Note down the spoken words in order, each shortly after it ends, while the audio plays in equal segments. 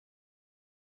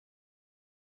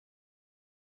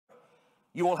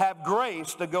You will have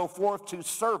grace to go forth to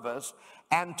service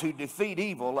and to defeat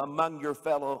evil among your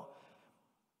fellow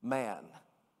man.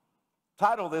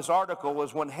 Title of this article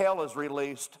was When Hell is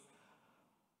Released,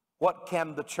 What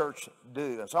Can the Church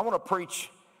Do? So I want to preach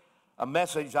a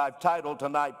message I've titled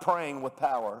tonight, Praying with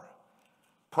Power.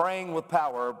 Praying with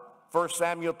Power, 1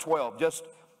 Samuel 12, just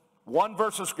one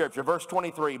verse of scripture, verse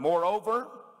 23. Moreover,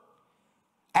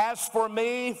 as for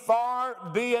me,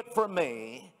 far be it from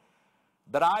me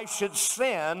that I should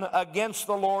sin against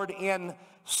the Lord in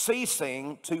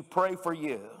ceasing to pray for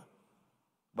you,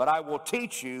 but I will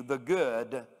teach you the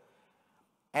good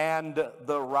and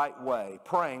the right way.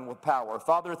 Praying with power.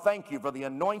 Father, thank you for the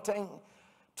anointing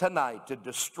tonight to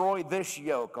destroy this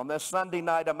yoke. On this Sunday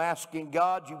night, I'm asking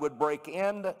God you would break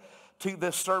into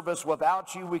this service.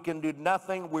 Without you, we can do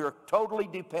nothing. We're totally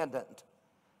dependent.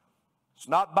 It's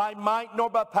not by might nor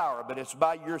by power, but it's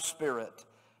by your Spirit.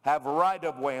 Have right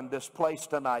of way in this place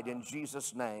tonight in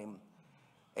Jesus' name.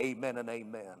 Amen and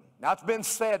amen. Now, it's been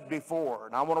said before,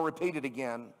 and I want to repeat it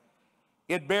again.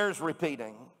 It bears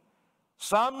repeating.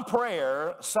 Some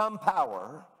prayer, some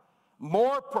power.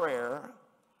 More prayer,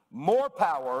 more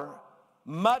power.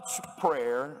 Much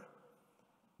prayer,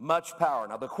 much power.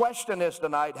 Now, the question is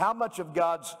tonight, how much of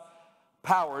God's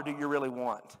power do you really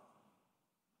want?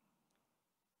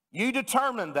 You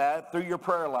determine that through your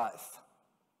prayer life.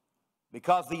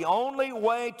 Because the only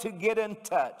way to get in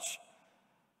touch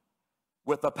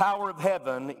with the power of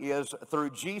heaven is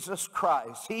through Jesus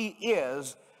Christ. He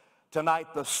is tonight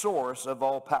the source of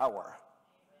all power.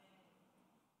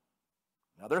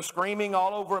 Now they're screaming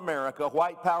all over America,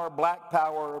 white power, black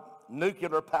power,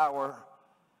 nuclear power,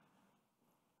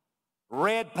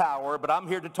 red power, but I'm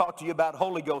here to talk to you about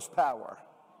Holy Ghost power.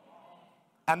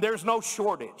 And there's no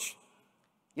shortage.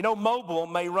 You know,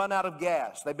 Mobil may run out of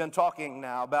gas. They've been talking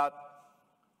now about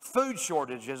food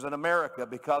shortages in America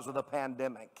because of the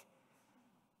pandemic.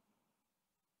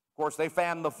 Of course, they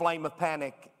fan the flame of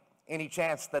panic any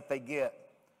chance that they get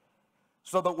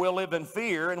so that we'll live in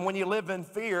fear. And when you live in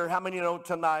fear, how many know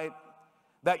tonight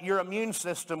that your immune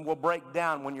system will break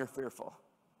down when you're fearful?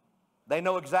 They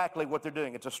know exactly what they're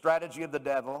doing. It's a strategy of the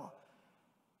devil.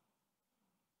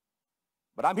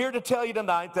 But I'm here to tell you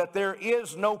tonight that there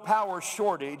is no power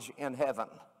shortage in heaven.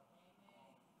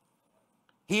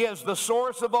 He is the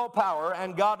source of all power,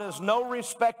 and God is no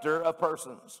respecter of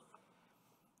persons.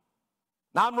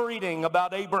 Now I'm reading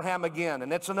about Abraham again,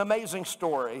 and it's an amazing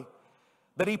story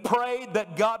that he prayed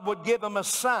that God would give him a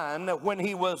son when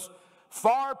he was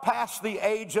far past the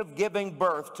age of giving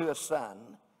birth to a son.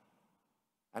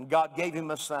 And God gave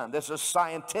him a son. This is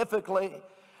scientifically,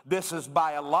 this is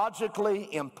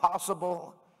biologically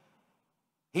impossible.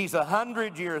 He's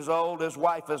 100 years old. His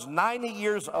wife is 90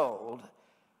 years old.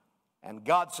 And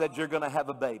God said, you're going to have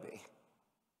a baby.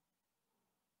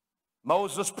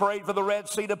 Moses prayed for the Red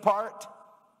Sea to part,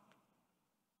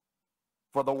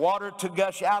 for the water to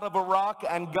gush out of a rock,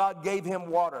 and God gave him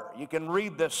water. You can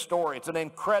read this story. It's an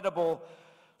incredible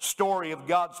story of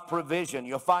God's provision.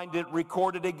 You'll find it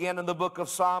recorded again in the book of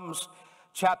Psalms,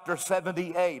 chapter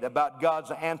 78, about God's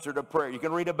answer to prayer. You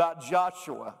can read about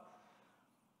Joshua.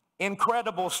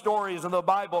 Incredible stories in the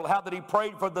Bible, how that he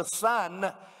prayed for the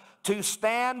sun to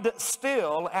stand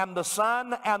still, and the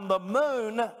sun and the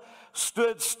moon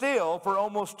stood still for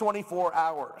almost 24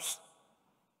 hours.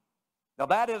 Now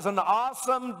that is an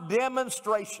awesome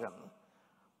demonstration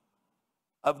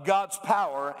of God's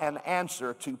power and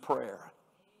answer to prayer.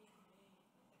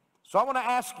 So I want to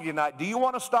ask you tonight, do you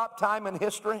want to stop time in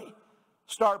history?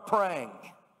 Start praying.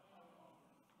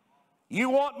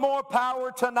 You want more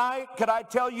power tonight? Could I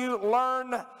tell you,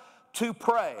 learn to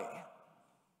pray.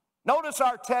 Notice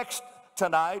our text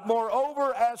tonight.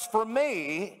 Moreover, as for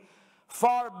me,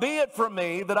 far be it from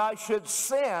me that I should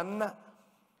sin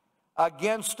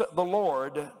against the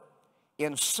Lord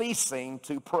in ceasing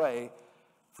to pray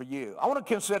for you. I want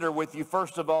to consider with you,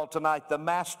 first of all, tonight, the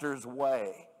Master's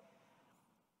way.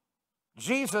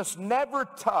 Jesus never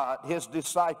taught his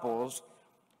disciples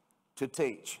to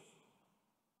teach.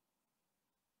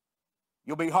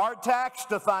 You'll be hard-taxed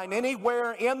to find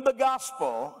anywhere in the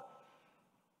gospel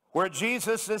where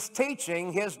Jesus is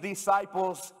teaching his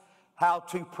disciples how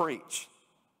to preach.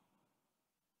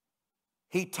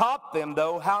 He taught them,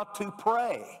 though, how to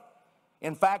pray.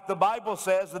 In fact, the Bible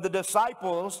says that the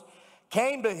disciples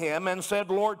came to him and said,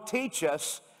 Lord, teach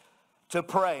us to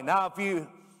pray. Now,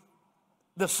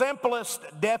 the simplest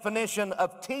definition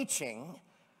of teaching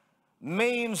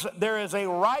means there is a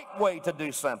right way to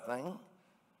do something,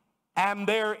 and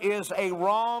there is a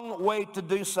wrong way to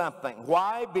do something.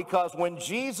 Why? Because when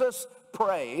Jesus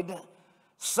prayed,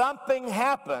 something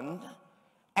happened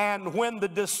And when the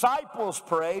disciples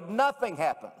prayed, nothing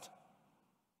happened.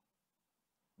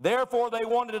 Therefore, they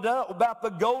wanted to know about the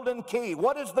golden key.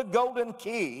 What is the golden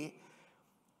key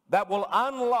that will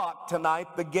unlock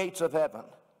tonight the gates of heaven?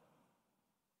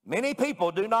 Many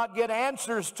people do not get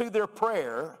answers to their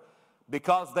prayer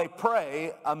because they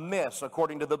pray amiss,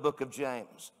 according to the book of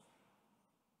James.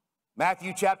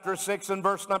 Matthew chapter 6 and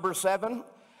verse number 7,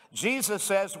 Jesus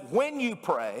says, when you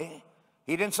pray,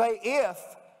 he didn't say if,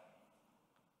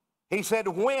 he said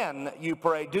when you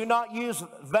pray. Do not use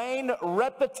vain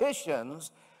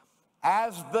repetitions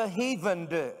as the heathen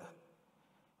do.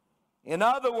 In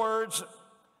other words,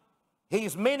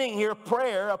 he's meaning here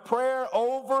a prayer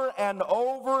over and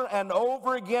over and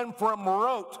over again from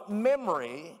rote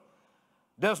memory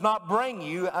does not bring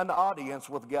you an audience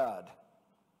with God.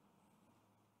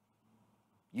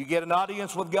 You get an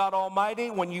audience with God Almighty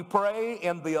when you pray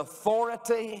in the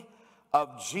authority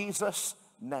of Jesus'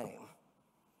 name.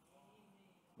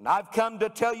 And I've come to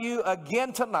tell you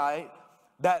again tonight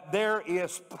that there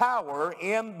is power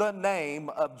in the name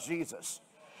of Jesus.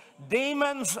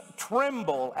 Demons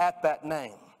tremble at that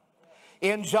name.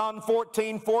 In John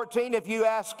 14:14, if you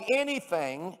ask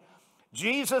anything,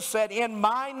 Jesus said, in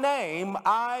my name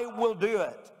I will do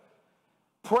it.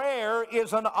 Prayer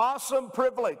is an awesome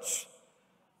privilege.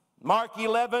 Mark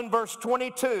 11 verse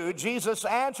 22, Jesus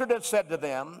answered and said to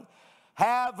them,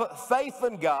 have faith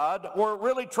in God, or it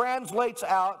really translates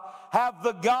out, have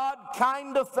the God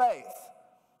kind of faith.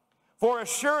 For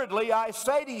assuredly I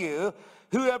say to you,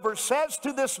 whoever says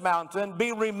to this mountain,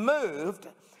 be removed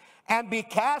and be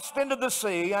cast into the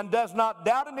sea, and does not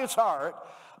doubt in his heart,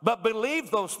 but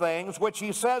believe those things which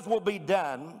he says will be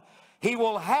done, he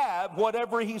will have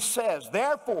whatever he says.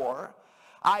 Therefore,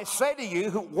 I say to you,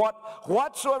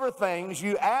 whatsoever things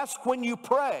you ask when you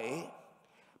pray,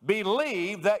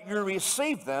 believe that you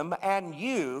receive them and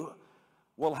you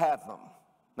will have them.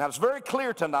 Now, it's very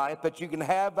clear tonight that you can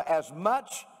have as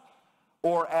much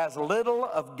or as little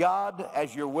of God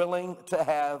as you're willing to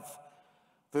have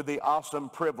through the awesome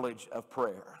privilege of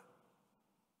prayer.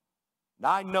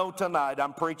 Now, I know tonight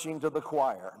I'm preaching to the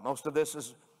choir. Most of this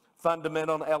is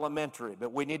fundamental and elementary,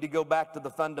 but we need to go back to the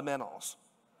fundamentals.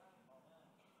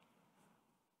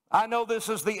 I know this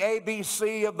is the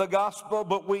ABC of the gospel,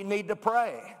 but we need to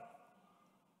pray.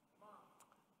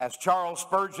 As Charles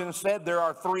Spurgeon said, there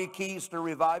are three keys to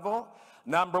revival.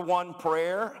 Number one,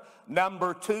 prayer.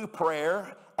 Number two,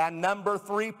 prayer. And number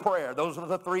three, prayer. Those are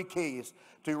the three keys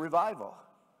to revival.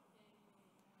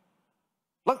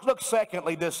 Let's look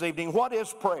secondly this evening. What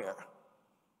is prayer?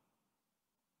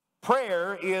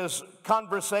 Prayer is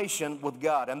conversation with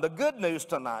God. And the good news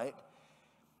tonight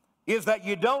is that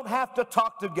you don't have to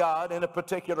talk to God in a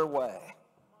particular way.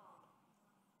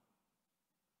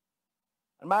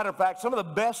 As a matter of fact, some of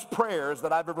the best prayers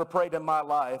that I've ever prayed in my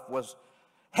life was,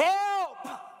 help!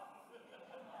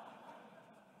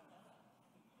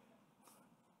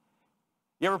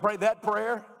 You ever prayed that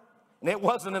prayer? And it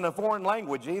wasn't in a foreign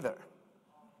language either.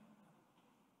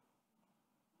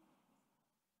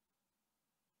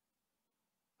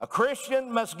 A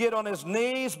Christian must get on his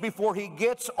knees before he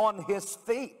gets on his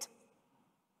feet.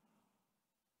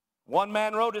 One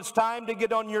man wrote, it's time to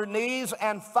get on your knees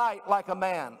and fight like a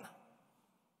man.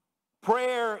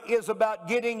 Prayer is about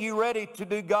getting you ready to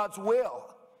do God's will.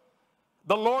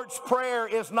 The Lord's Prayer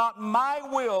is not my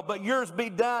will, but yours be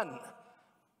done.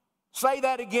 Say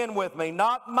that again with me.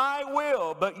 Not my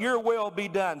will, but your will be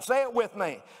done. Say it with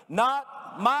me. Not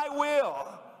my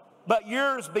will, but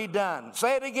yours be done.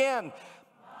 Say it again.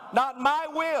 Not my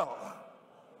will,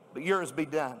 but yours be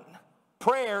done.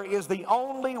 Prayer is the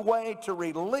only way to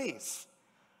release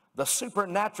the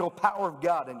supernatural power of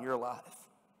God in your life.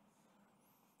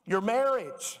 Your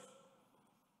marriage,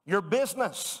 your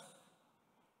business.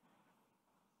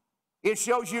 It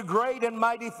shows you great and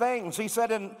mighty things. He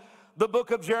said in the book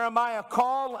of Jeremiah,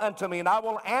 call unto me and I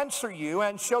will answer you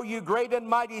and show you great and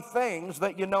mighty things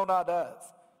that you know not of.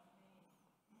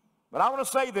 But I want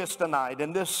to say this tonight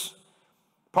in this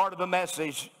part of the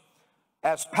message.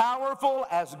 As powerful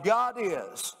as God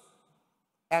is,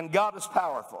 and God is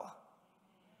powerful,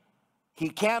 He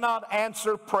cannot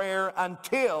answer prayer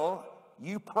until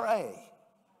you pray.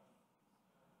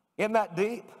 Isn't that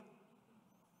deep?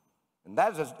 And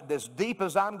that is as deep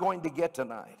as I'm going to get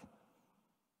tonight.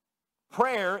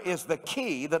 Prayer is the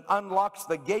key that unlocks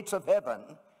the gates of heaven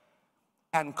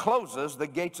and closes the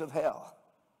gates of hell.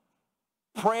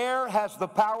 Prayer has the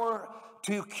power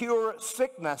to cure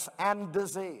sickness and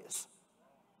disease.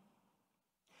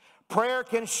 Prayer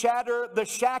can shatter the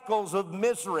shackles of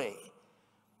misery,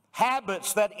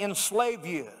 habits that enslave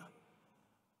you,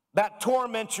 that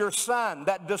torment your son,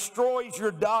 that destroys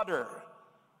your daughter,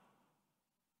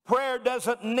 Prayer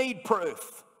doesn't need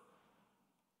proof.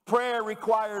 Prayer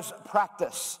requires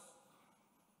practice.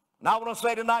 And I want to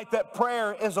say tonight that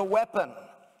prayer is a weapon.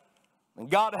 And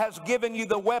God has given you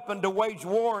the weapon to wage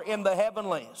war in the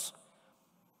heavenlies.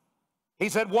 He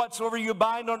said, whatsoever you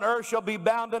bind on earth shall be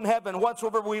bound in heaven.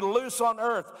 Whatsoever we loose on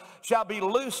earth shall be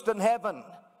loosed in heaven.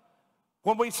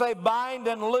 When we say bind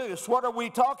and loose, what are we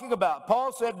talking about?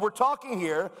 Paul said we're talking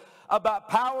here about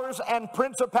powers and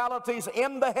principalities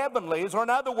in the heavenlies, or in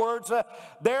other words,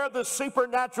 they're the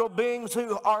supernatural beings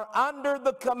who are under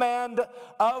the command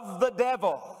of the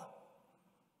devil.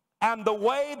 And the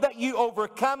way that you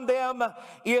overcome them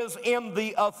is in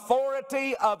the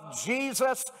authority of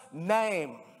Jesus'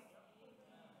 name.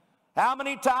 How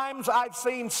many times I've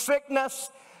seen sickness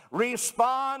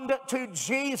respond to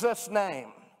Jesus' name?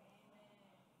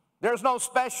 There's no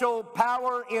special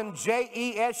power in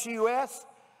Jesus.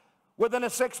 Within a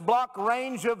 6-block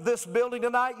range of this building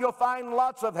tonight, you'll find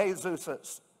lots of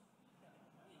Jesuses.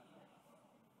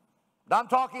 I'm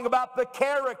talking about the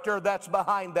character that's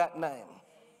behind that name.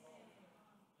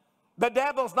 The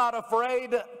devil's not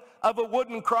afraid of a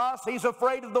wooden cross. He's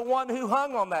afraid of the one who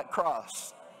hung on that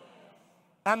cross.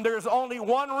 And there's only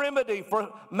one remedy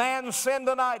for man's sin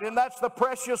tonight, and that's the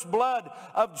precious blood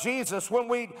of Jesus. When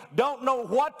we don't know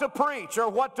what to preach or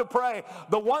what to pray,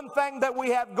 the one thing that we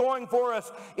have going for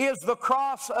us is the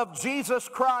cross of Jesus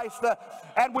Christ.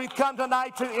 And we've come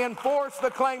tonight to enforce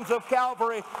the claims of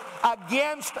Calvary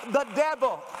against the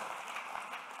devil.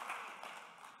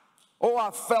 Oh,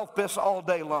 I've felt this all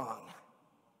day long.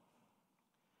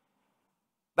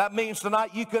 That means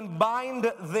tonight you can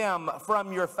bind them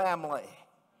from your family.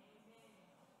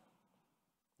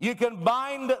 You can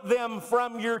bind them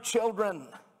from your children.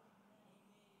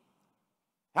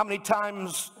 How many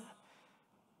times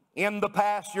in the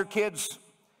past your kids,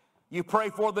 you pray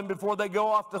for them before they go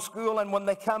off to school, and when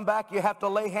they come back you have to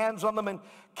lay hands on them and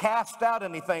cast out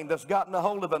anything that's gotten a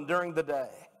hold of them during the day.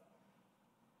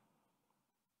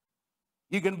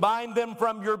 You can bind them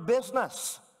from your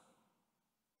business.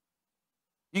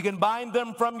 You can bind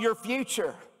them from your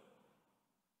future.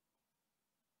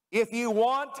 If you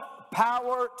want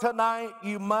power tonight,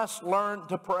 you must learn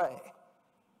to pray.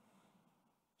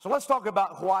 So let's talk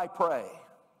about why pray.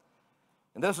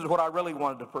 And this is what I really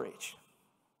wanted to preach.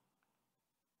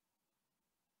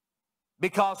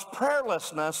 Because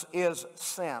prayerlessness is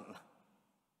sin.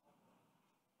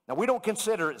 Now, we don't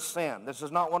consider it sin. This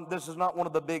is not one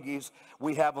of the biggies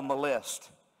we have on the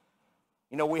list.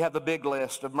 You know, we have the big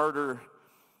list of murder,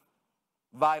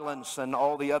 violence, and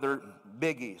all the other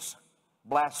biggies,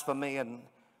 blasphemy and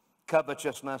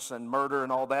covetousness and murder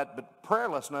and all that. But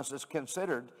prayerlessness is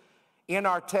considered, in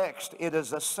our text, it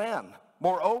is a sin.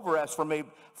 Moreover, as for me,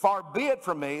 far be it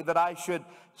from me that I should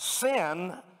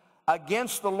sin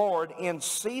against the Lord in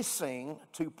ceasing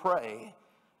to pray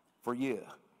for you.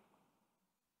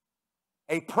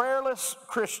 A prayerless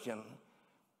Christian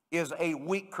is a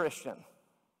weak Christian.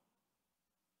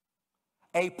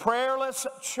 A prayerless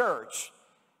church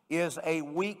is a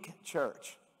weak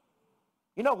church.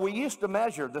 You know, we used to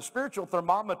measure, the spiritual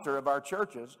thermometer of our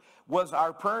churches was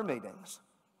our prayer meetings.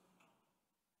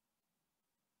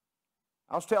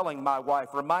 I was telling my wife,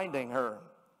 reminding her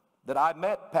that I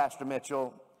met Pastor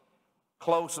Mitchell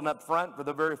close and up front for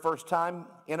the very first time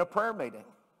in a prayer meeting.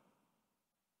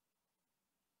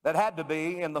 That had to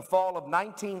be in the fall of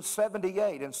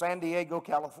 1978 in San Diego,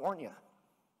 California.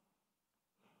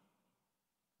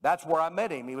 That's where I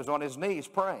met him. He was on his knees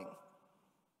praying.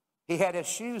 He had his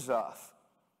shoes off,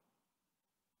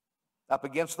 up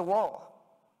against the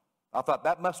wall. I thought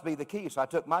that must be the key, so I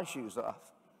took my shoes off.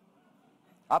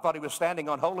 I thought he was standing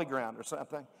on holy ground or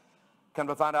something. Come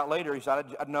to find out later, he said,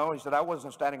 no, he said, I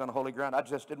wasn't standing on holy ground. I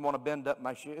just didn't want to bend up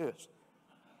my shoes.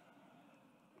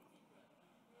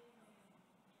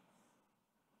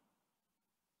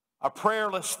 A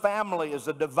prayerless family is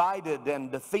a divided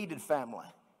and defeated family.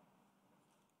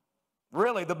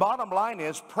 Really, the bottom line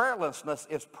is prayerlessness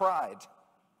is pride.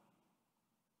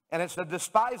 And it's the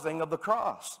despising of the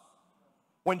cross.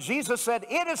 When Jesus said,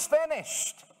 it is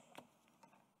finished,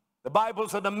 the Bible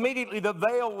said immediately the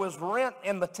veil was rent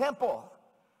in the temple.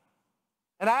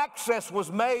 And access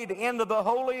was made into the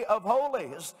Holy of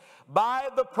Holies by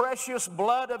the precious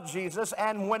blood of Jesus.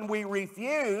 And when we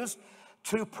refuse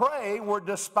to pray, we're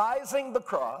despising the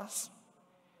cross.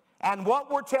 And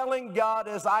what we're telling God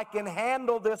is, I can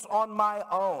handle this on my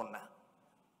own.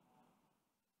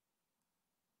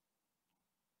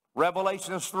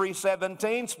 Revelations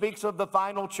 3:17 speaks of the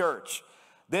final church.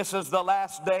 This is the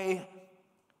last day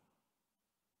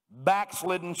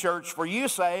backslidden church. For you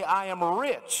say, I am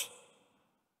rich.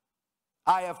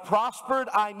 I have prospered,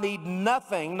 I need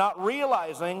nothing, not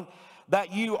realizing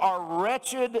that you are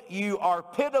wretched, you are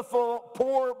pitiful,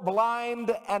 poor,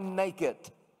 blind, and naked.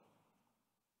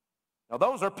 Now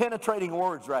those are penetrating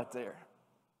words right there.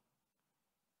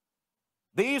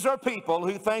 These are people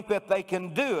who think that they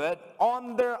can do it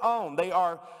on their own. They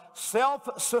are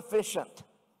self-sufficient.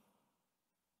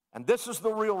 And this is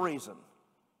the real reason.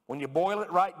 When you boil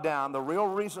it right down, the real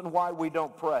reason why we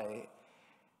don't pray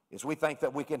is we think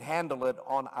that we can handle it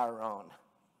on our own.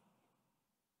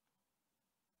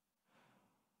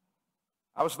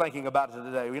 I was thinking about it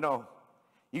today. You know,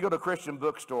 you go to Christian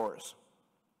bookstores,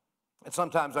 and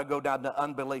sometimes I go down to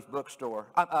unbelief bookstore.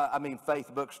 Faith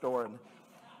bookstore,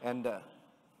 and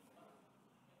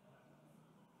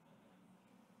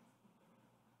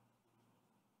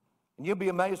you'll be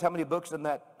amazed how many books in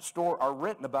that store are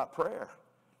written about prayer.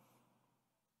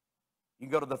 You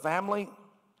go to the family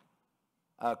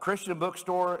Christian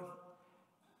bookstore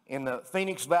in the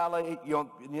Phoenix Valley,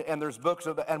 and there's books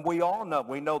of and we all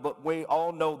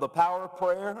know the power of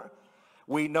prayer.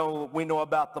 We know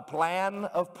about the plan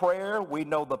of prayer. We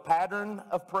know the pattern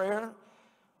of prayer.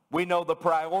 We know the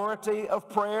priority of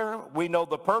prayer. We know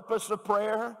the purpose of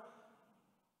prayer.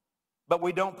 But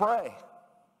we don't pray.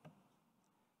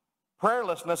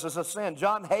 Prayerlessness is a sin.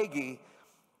 John Hagee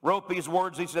wrote these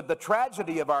words. He said, the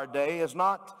tragedy of our day is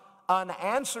not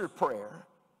unanswered prayer.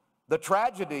 The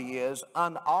tragedy is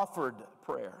unoffered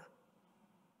prayer.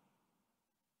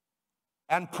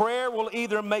 And prayer will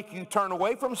either make you turn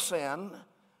away from sin,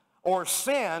 or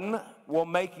sin will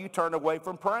make you turn away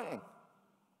from praying.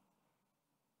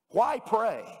 Why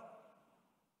pray?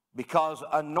 Because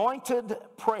anointed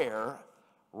prayer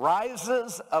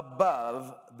rises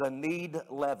above the need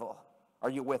level. Are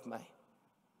you with me?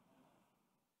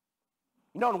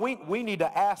 You know, we need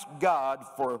to ask God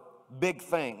for big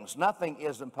things. Nothing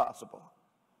is impossible.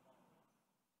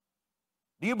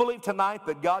 Do you believe tonight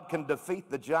that God can defeat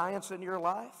the giants in your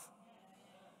life?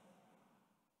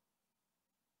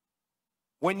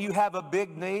 When you have a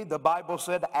big need, the Bible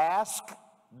said, ask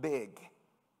big.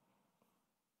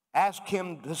 Ask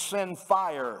Him to send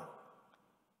fire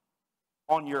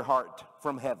on your heart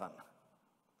from heaven.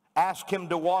 Ask Him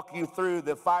to walk you through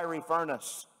the fiery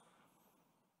furnace,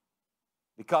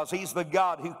 because He's the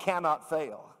God who cannot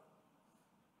fail.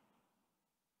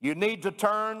 You need to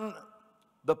turn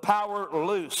the power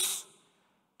loose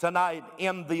tonight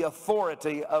in the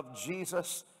authority of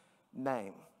Jesus'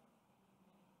 name.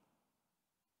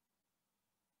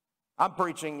 I'm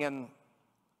preaching in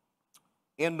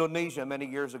Indonesia many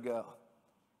years ago,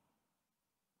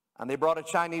 and they brought a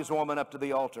Chinese woman up to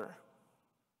the altar.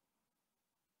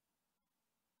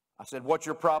 I said, what's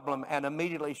your problem? And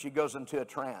immediately she goes into a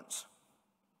trance.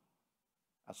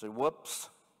 I said, whoops.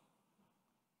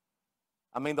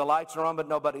 I mean, the lights are on, but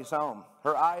nobody's home.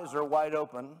 Her eyes are wide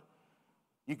open.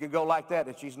 You could go like that,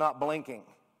 and she's not blinking.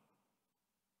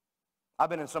 I've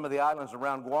been in some of the islands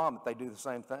around Guam that they do the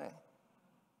same thing.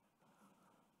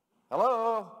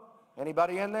 Hello?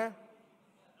 Anybody in there?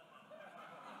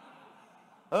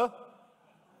 Huh?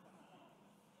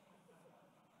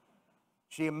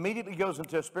 She immediately goes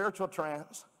into a spiritual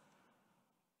trance,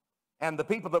 and the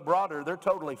people that brought her, they're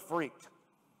totally freaked.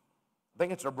 I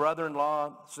think it's her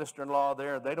brother-in-law, sister-in-law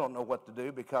there. They don't know what to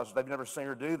do because they've never seen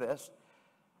her do this.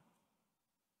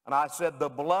 And I said, the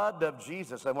blood of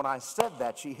Jesus. And when I said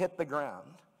that, she hit the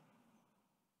ground.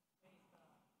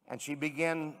 And she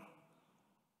began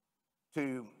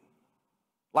to,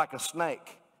 like a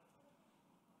snake.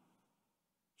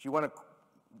 She went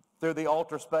through the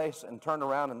altar space and turned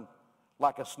around, and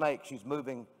like a snake, she's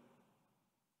moving.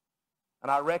 And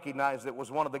I recognized it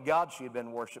was one of the gods she had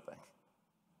been worshiping.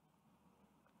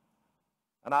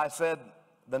 And I said,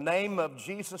 the name of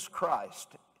Jesus Christ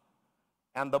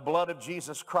and the blood of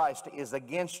Jesus Christ is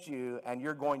against you, and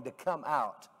you're going to come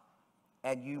out,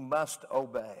 and you must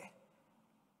obey.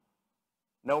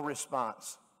 No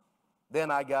response.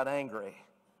 Then I got angry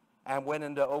and went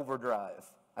into overdrive.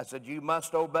 I said, you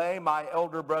must obey. My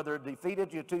elder brother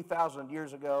defeated you 2,000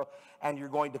 years ago, and you're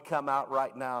going to come out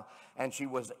right now. And she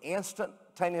was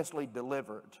instantaneously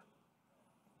delivered.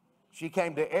 She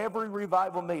came to every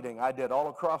revival meeting I did all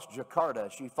across Jakarta.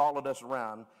 She followed us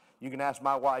around. You can ask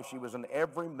my wife. She was in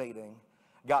every meeting,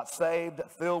 got saved,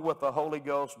 filled with the Holy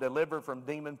Ghost, delivered from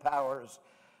demon powers.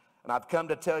 And I've come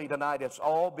to tell you tonight, it's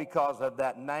all because of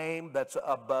that name that's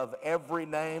above every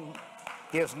name.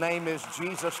 His name is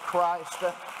Jesus Christ,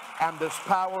 and there's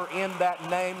power in that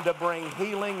name to bring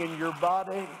healing in your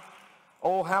body.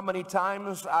 Oh, how many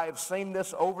times I have seen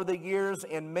this over the years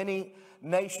in many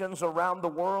nations around the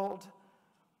world.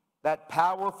 That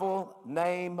powerful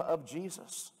name of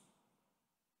Jesus.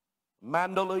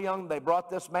 Mandaluyong, they brought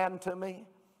this man to me.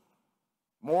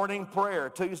 Morning prayer.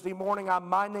 Tuesday morning, I'm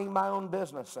minding my own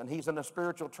business, and he's in a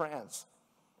spiritual trance.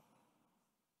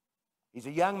 He's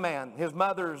a young man. His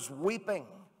mother's weeping.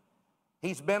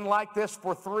 He's been like this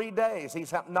for 3 days.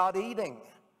 He's not eating.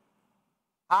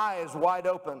 Eyes wide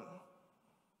open.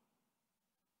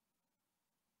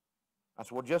 I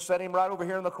said, well, just set him right over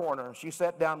here in the corner. She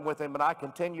sat down with him, and I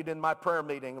continued in my prayer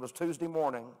meeting. It was Tuesday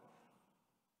morning,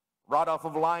 right off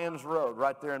of Lyons Road,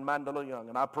 right there in Mandaluyong.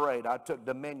 And I prayed. I took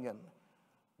dominion.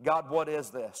 God, what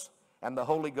is this? And the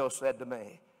Holy Ghost said to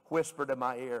me, whispered in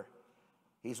my ear,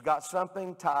 he's got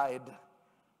something tied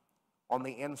on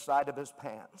the inside of his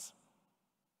pants.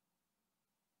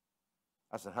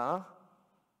 I said, huh?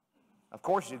 Of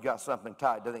course he's got something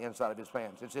tied to the inside of his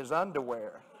pants. It's his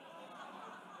underwear.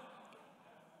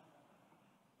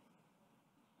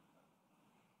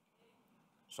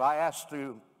 So I asked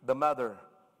to the mother,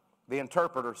 the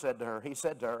interpreter said to her, he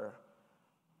said to her,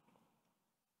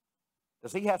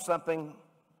 does he have something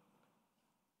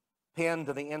pinned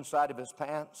to the inside of his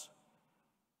pants?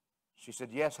 She said,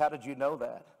 yes. How did you know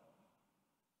that?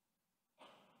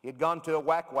 He had gone to a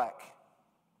whack-whack.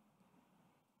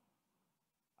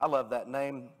 I love that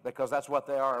name because that's what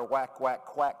they are, a whack-whack,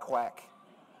 quack-quack.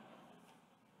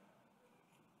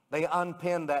 They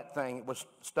unpinned that thing. It was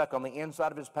stuck on the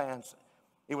inside of his pants.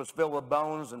 It was filled with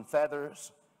bones and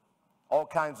feathers, all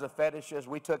kinds of fetishes.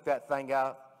 We took that thing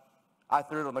out. I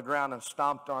threw it on the ground and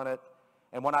stomped on it.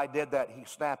 And when I did that, he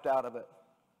snapped out of it.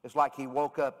 It's like he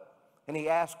woke up. And he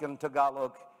asked in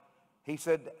Tagalog, he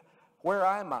said, where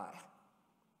am I?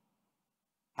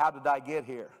 How did I get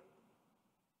here?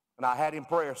 And I had him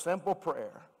pray a simple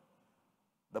prayer.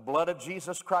 The blood of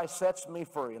Jesus Christ sets me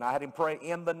free. And I had him pray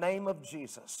in the name of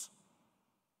Jesus.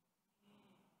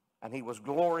 And he was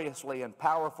gloriously and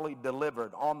powerfully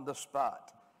delivered on the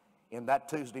spot in that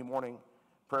Tuesday morning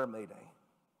prayer meeting.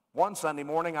 One Sunday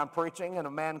morning I'm preaching and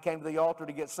a man came to the altar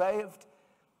to get saved.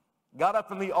 Got up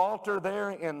from the altar there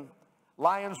in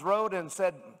Lyons Road and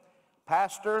said,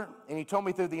 Pastor, and he told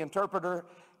me through the interpreter,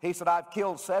 he said, I've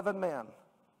killed 7 men.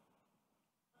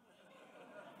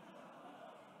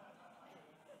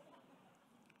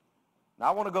 Now,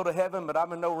 I want to go to heaven, but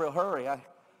I'm in no real hurry.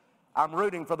 I'm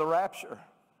rooting for the rapture.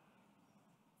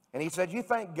 And he said, you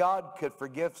think God could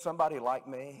forgive somebody like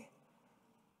me?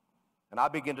 And I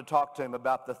began to talk to him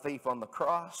about the thief on the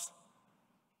cross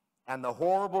and the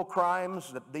horrible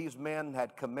crimes that these men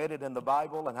had committed in the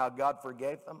Bible and how God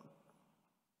forgave them.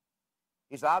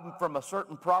 He said, I'm from a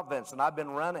certain province and I've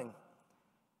been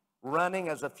running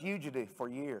as a fugitive for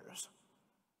years.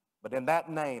 But in that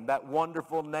name, that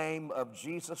wonderful name of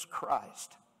Jesus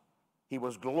Christ, he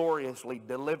was gloriously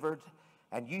delivered.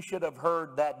 And you should have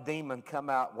heard that demon come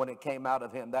out when it came out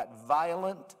of him. That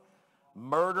violent,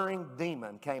 murdering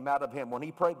demon came out of him. When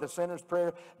he prayed the sinner's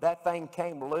prayer, that thing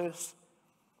came loose.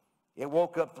 It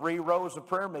woke up 3 rows of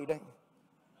prayer meeting.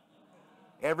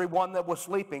 Everyone that was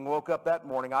sleeping woke up that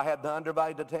morning. I had the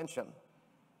undivided attention.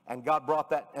 And God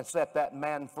brought that and set that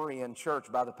man free in church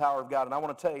by the power of God. And I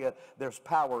want to tell you, there's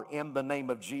power in the name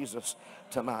of Jesus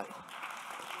tonight.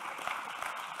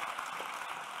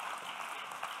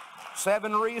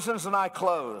 7 reasons, and I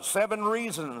close. 7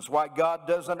 reasons why God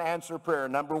doesn't answer prayer.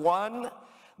 Number 1,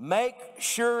 make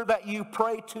sure that you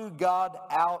pray to God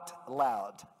out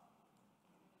loud.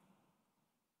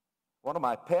 One of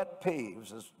my pet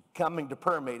peeves is coming to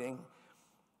prayer meeting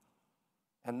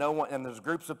and there's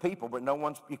groups of people, but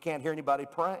you can't hear anybody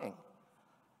praying.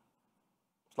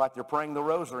 It's like they're praying the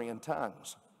rosary in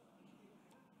tongues.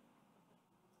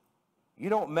 You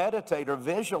don't meditate or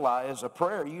visualize a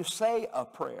prayer, you say a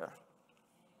prayer.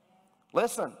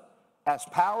 Listen, as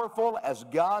powerful as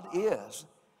God is,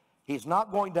 he's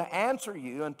not going to answer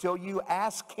you until you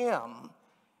ask him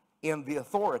in the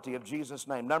authority of Jesus'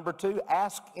 name. Number 2,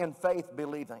 ask in faith,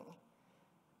 believing.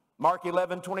 Mark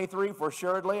 11:23, for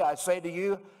assuredly I say to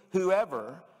you,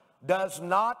 whoever does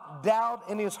not doubt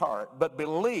in his heart, but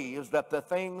believes that the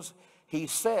things he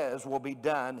says will be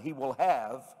done, he will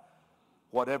have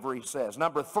whatever he says.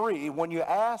 Number 3, when you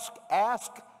ask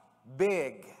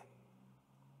big.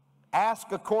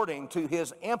 Ask according to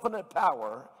his infinite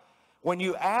power. When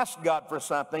you ask God for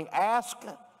something, ask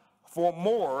for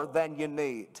more than you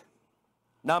need.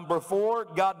 Number 4,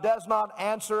 God does not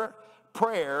answer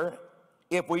prayer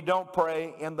if we don't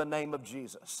pray in the name of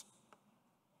Jesus.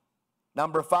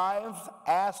 Number 5,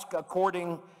 ask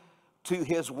according to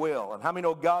his will. And how many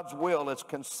know God's will is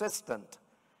consistent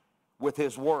with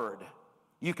his word?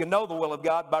 You can know the will of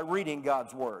God by reading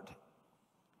God's word.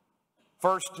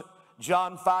 1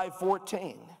 John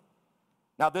 5:14.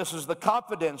 Now this is the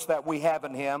confidence that we have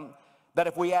in him, that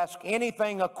if we ask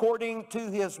anything according to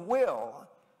his will,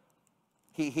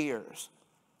 he hears.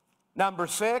 Number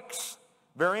 6,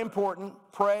 very important,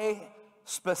 pray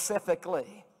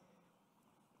specifically.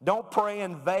 Don't pray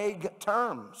in vague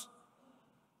terms.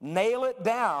 Nail it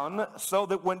down so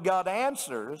that when God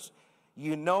answers,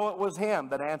 you know it was him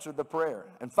that answered the prayer.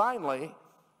 And finally,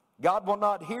 God will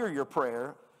not hear your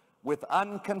prayer with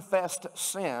unconfessed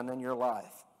sin in your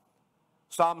life.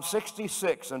 Psalm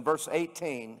 66 and verse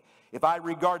 18, if I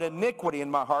regard iniquity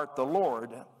in my heart, the Lord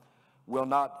will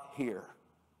not hear.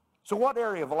 So what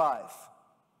area of life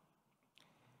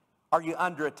are you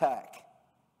under attack?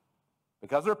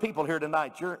 Because there are people here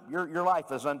tonight, your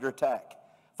life is under attack.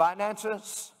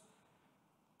 Finances,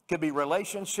 it could be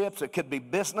relationships, it could be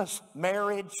business,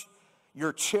 marriage,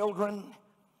 your children.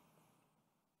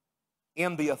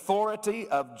 In the authority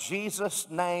of Jesus'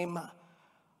 name,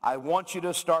 I want you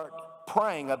to start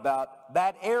praying about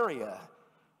that area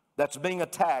that's being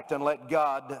attacked and let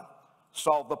God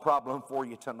solve the problem for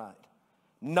you tonight.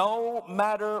 No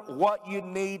matter what you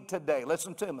need today,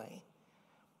 listen to me,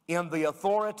 in the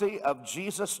authority of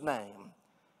Jesus' name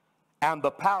and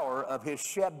the power of his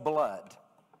shed blood,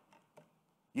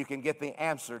 you can get the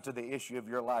answer to the issue of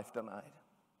your life tonight.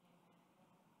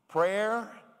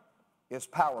 Prayer is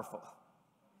powerful,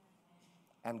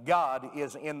 and God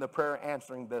is in the prayer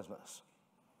answering business.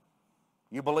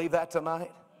 You believe that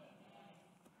tonight?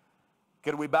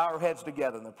 Could we bow our heads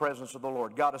together in the presence of the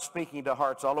Lord? God is speaking to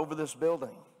hearts all over this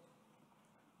building.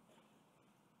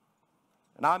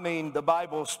 And I mean, the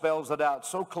Bible spells it out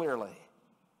so clearly.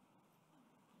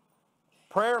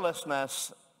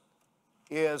 Prayerlessness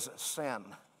is sin.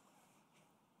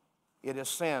 It is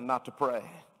sin not to pray.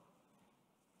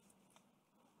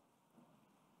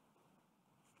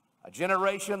 A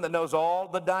generation that knows all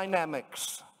the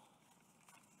dynamics.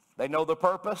 They know the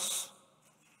purpose.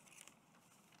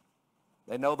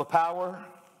 They know the power.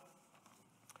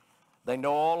 They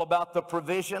know all about the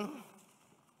provision.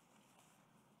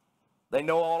 They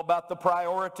know all about the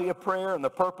priority of prayer and the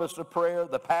purpose of prayer,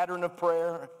 the pattern of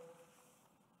prayer.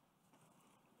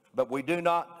 But we do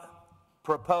not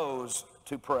propose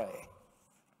to pray.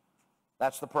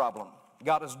 That's the problem.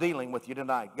 God is dealing with you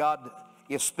tonight. God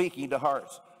is speaking to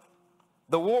hearts.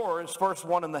 The war is first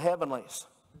won in the heavenlies.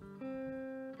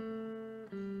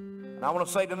 And I want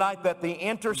to say tonight that the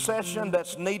intercession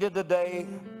that's needed today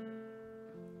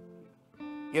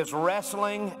is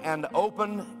wrestling and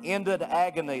open-ended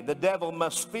agony. The devil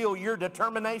must feel your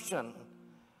determination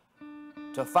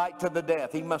to fight to the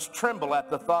death. He must tremble at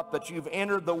the thought that you've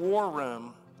entered the war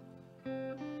room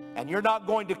and you're not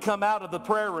going to come out of the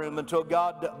prayer room until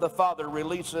God the Father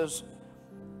releases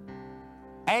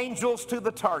angels to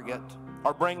the target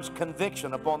or brings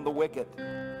conviction upon the wicked.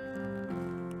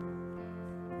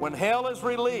 When hell is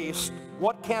released,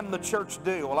 what can the church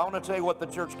do? Well, I want to tell you what the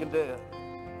church can do.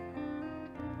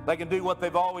 They can do what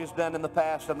they've always done in the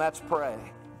past, and that's pray.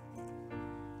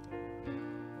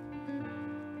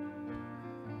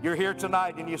 You're here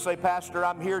tonight and you say, Pastor,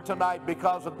 I'm here tonight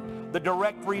because of the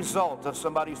direct result of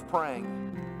somebody's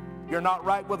praying. You're not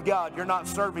right with God. You're not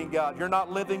serving God. You're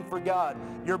not living for God.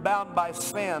 You're bound by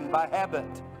sin, by habit.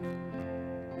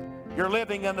 You're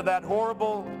living under that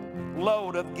horrible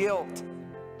load of guilt.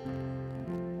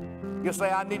 You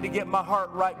say, I need to get my heart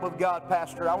right with God,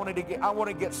 Pastor. I want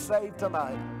to get saved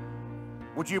tonight.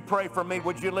 Would you pray for me?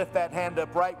 Would you lift that hand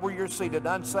up right where you're seated,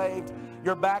 unsaved?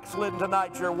 You're backslidden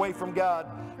tonight. You're away from God.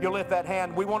 You lift that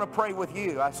hand. We want to pray with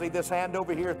you. I see this hand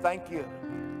over here. Thank you.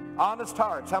 Honest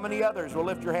hearts. How many others will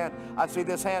lift your hand? I see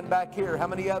this hand back here. How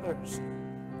many others?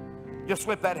 Just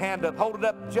slip that hand up. Hold it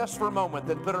up just for a moment,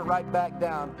 then put it right back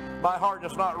down. My heart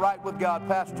is not right with God,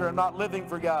 Pastor. I'm not living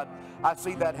for God. I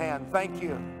see that hand. Thank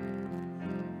you.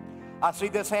 I see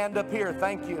this hand up here.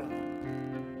 Thank you.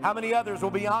 How many others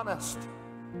will be honest?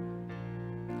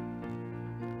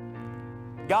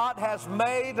 God has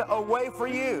made a way for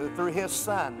you through his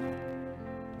Son,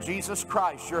 Jesus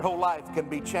Christ. Your whole life can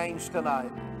be changed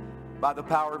tonight by the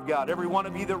power of God. Every one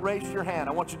of you that raised your hand,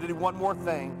 I want you to do one more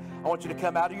thing. I want you to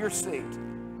come out of your seat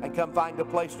and come find a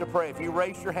place to pray. If you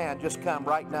raised your hand, just come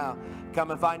right now.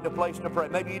 Come and find a place to pray.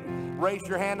 Maybe you raised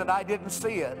your hand and I didn't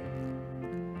see it.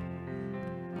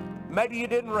 Maybe you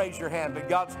didn't raise your hand, but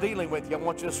God's dealing with you. I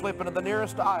want you to slip into the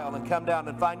nearest aisle and come down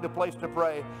and find a place to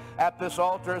pray at this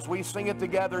altar as we sing it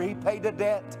together. He paid a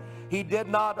debt he did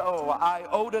not owe. I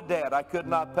owed a debt I could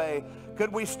not pay.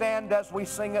 Could we stand as we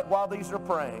sing it while these are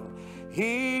praying?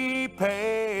 He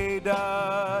paid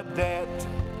a debt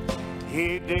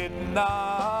he did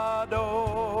not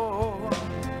owe.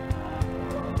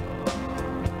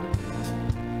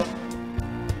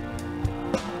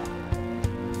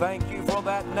 Thank you for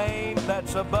that name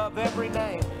that's above every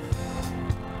name.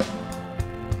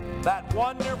 That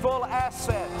wonderful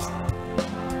asset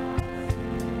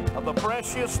of the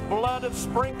precious blood of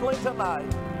sprinkling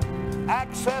tonight.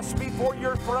 Access before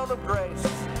your throne of grace.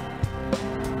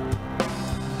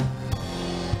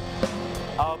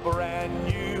 A brand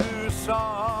new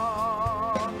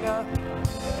song.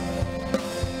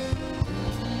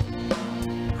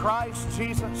 Christ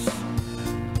Jesus.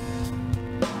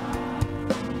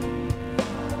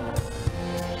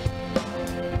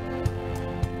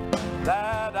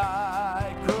 That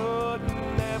I could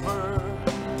never.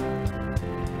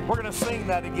 We're going to sing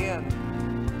that again.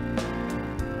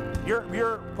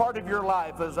 Your part of your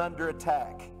life is under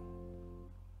attack.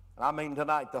 I mean,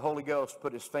 tonight the Holy Ghost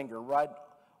put his finger right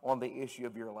on the issue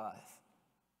of your life.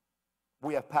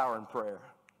 We have power in prayer.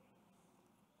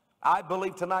 I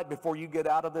believe tonight before you get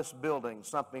out of this building,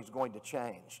 something's going to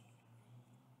change.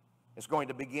 It's going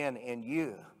to begin in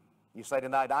you. You say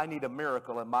tonight, I need a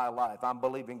miracle in my life. I'm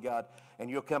believing God. And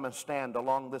you'll come and stand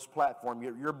along this platform.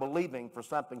 You're believing for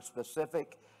something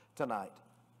specific tonight.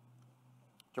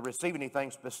 To receive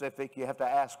anything specific, you have to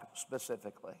ask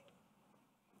specifically.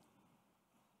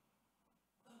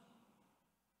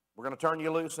 We're going to turn you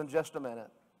loose in just a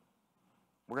minute.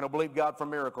 We're going to believe God for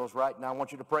miracles right now. I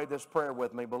want you to pray this prayer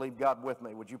with me. Believe God with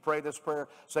me. Would you pray this prayer?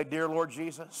 Say, Dear Lord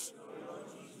Jesus,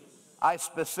 I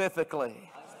specifically,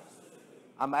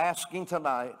 I'm asking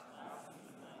tonight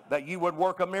that you would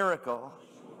work a miracle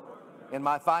in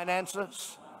my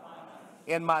finances,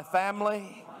 in my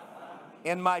family,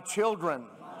 in my children,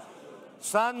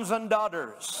 sons and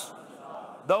daughters,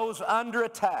 those under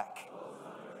attack.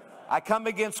 I come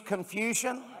against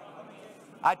confusion.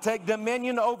 I take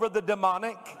dominion over the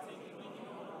demonic.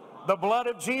 The blood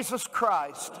of Jesus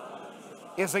Christ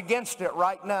is against it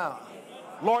right now.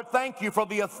 Lord, thank you for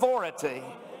the authority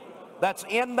that's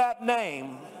in that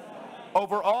name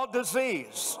over all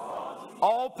disease,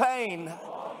 all pain,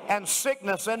 and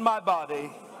sickness in my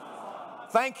body.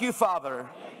 Thank you, Father,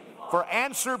 for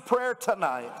answered prayer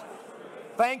tonight.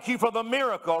 Thank you for the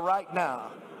miracle right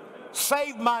now.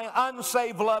 Save my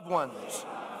unsaved loved ones.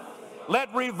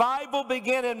 Let revival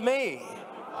begin in me.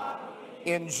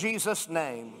 In Jesus'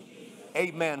 name,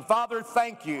 amen. Father,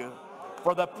 thank you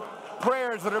for the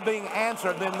prayers that are being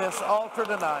answered in this altar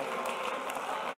tonight.